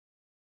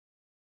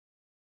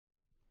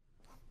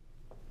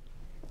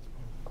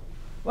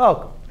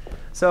Welcome.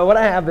 So what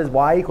I have is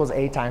y equals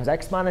a times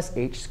x minus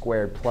h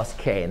squared plus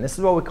k. And this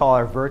is what we call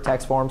our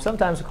vertex form.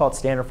 Sometimes we call it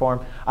standard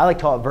form. I like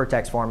to call it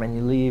vertex form, and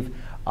you leave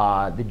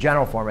the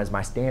general form as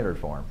my standard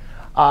form.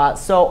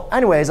 So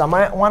anyways, I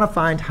might want to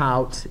find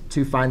how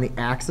to find the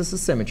axis of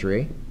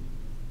symmetry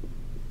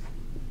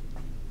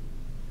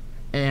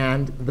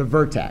and the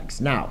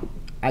vertex. Now,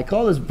 I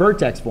call this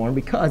vertex form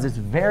because it's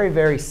very,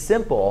 very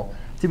simple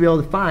to be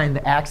able to find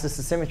the axis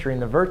of symmetry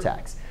and the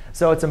vertex.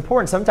 So it's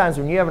important sometimes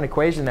when you have an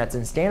equation that's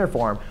in standard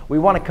form, we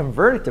want to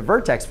convert it to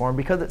vertex form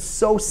because it's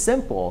so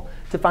simple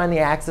to find the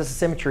axis of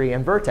symmetry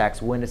and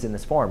vertex when it's in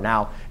this form.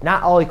 Now,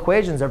 not all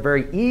equations are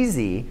very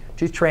easy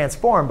to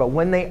transform, but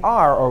when they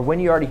are, or when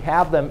you already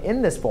have them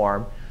in this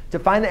form, to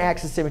find the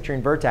axis of symmetry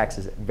and vertex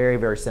is very,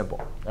 very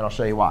simple. And I'll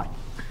show you why.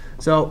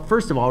 So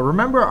first of all,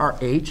 remember our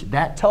h,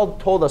 that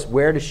told us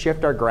where to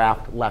shift our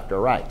graph left or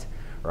right.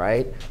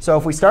 Right? So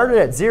if we started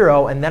at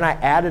 0 and then I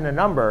added a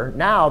number,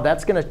 now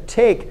that's going to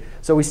take,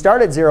 so we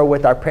start at 0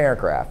 with our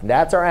parent graph.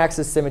 That's our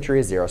axis of symmetry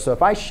is 0. So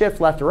if I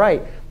shift left to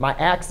right, my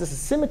axis of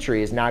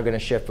symmetry is now going to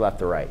shift left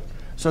to right.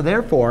 So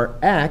therefore,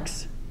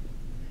 x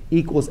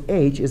equals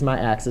h is my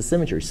axis of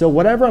symmetry. So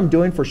whatever I'm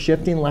doing for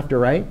shifting left to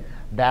right,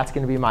 that's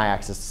going to be my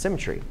axis of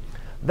symmetry.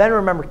 Then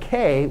remember,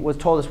 k was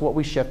told us what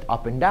we shift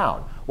up and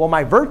down. Well,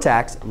 my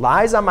vertex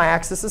lies on my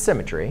axis of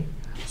symmetry.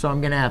 So I'm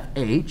going to have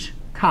h,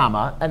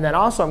 comma, and then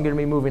also I'm going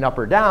to be moving up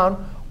or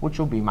down, which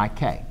will be my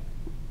k.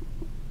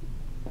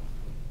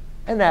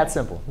 And that's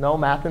simple. No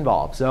math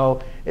involved.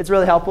 So it's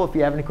really helpful if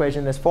you have an equation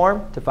in this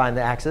form to find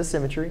the axis,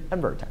 symmetry,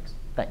 and vertex.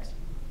 Thanks.